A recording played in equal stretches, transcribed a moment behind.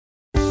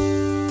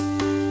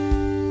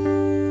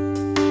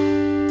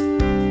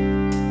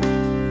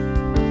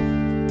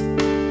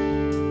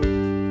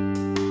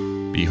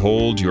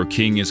Behold, your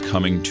king is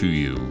coming to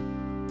you,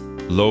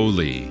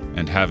 lowly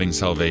and having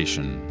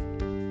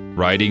salvation,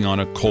 riding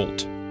on a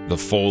colt, the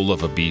foal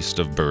of a beast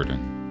of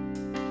burden.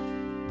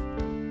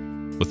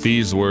 With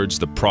these words,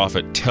 the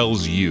prophet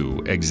tells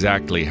you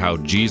exactly how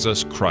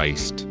Jesus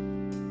Christ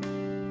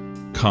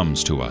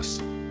comes to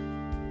us.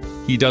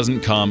 He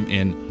doesn't come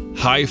in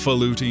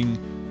highfalutin,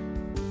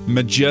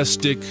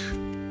 majestic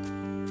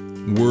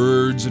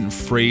words and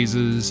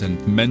phrases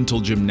and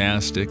mental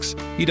gymnastics.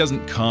 He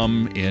doesn't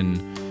come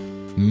in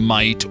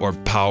might or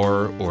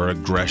power or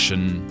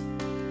aggression,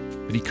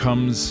 but he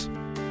comes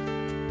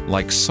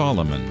like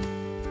Solomon,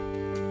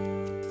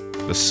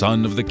 the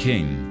son of the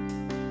king,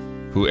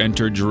 who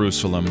entered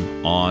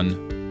Jerusalem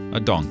on a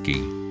donkey.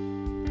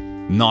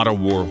 Not a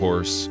war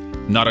horse,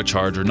 not a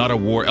charger, not a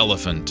war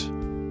elephant,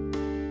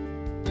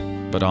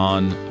 but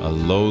on a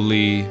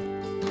lowly,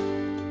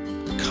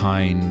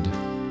 kind,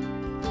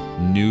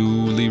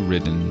 newly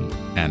ridden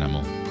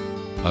animal,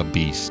 a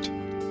beast.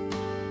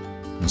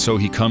 And so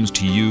he comes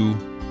to you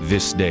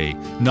this day,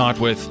 not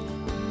with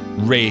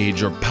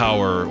rage or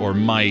power or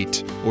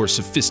might or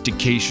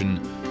sophistication,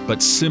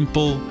 but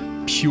simple,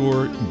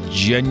 pure,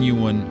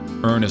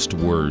 genuine, earnest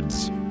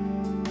words.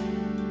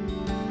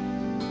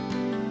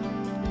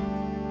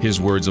 His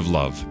words of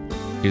love,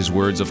 his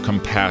words of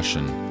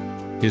compassion,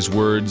 his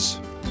words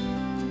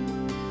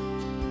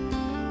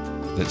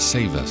that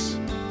save us.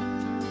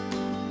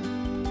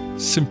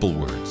 Simple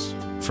words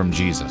from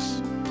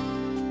Jesus.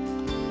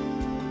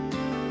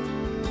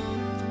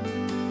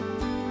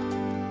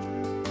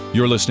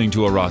 You're listening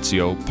to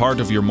Oratio, part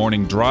of your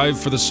morning drive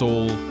for the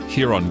soul,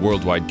 here on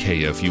Worldwide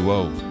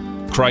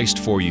KFUO. Christ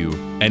for you,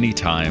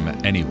 anytime,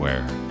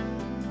 anywhere.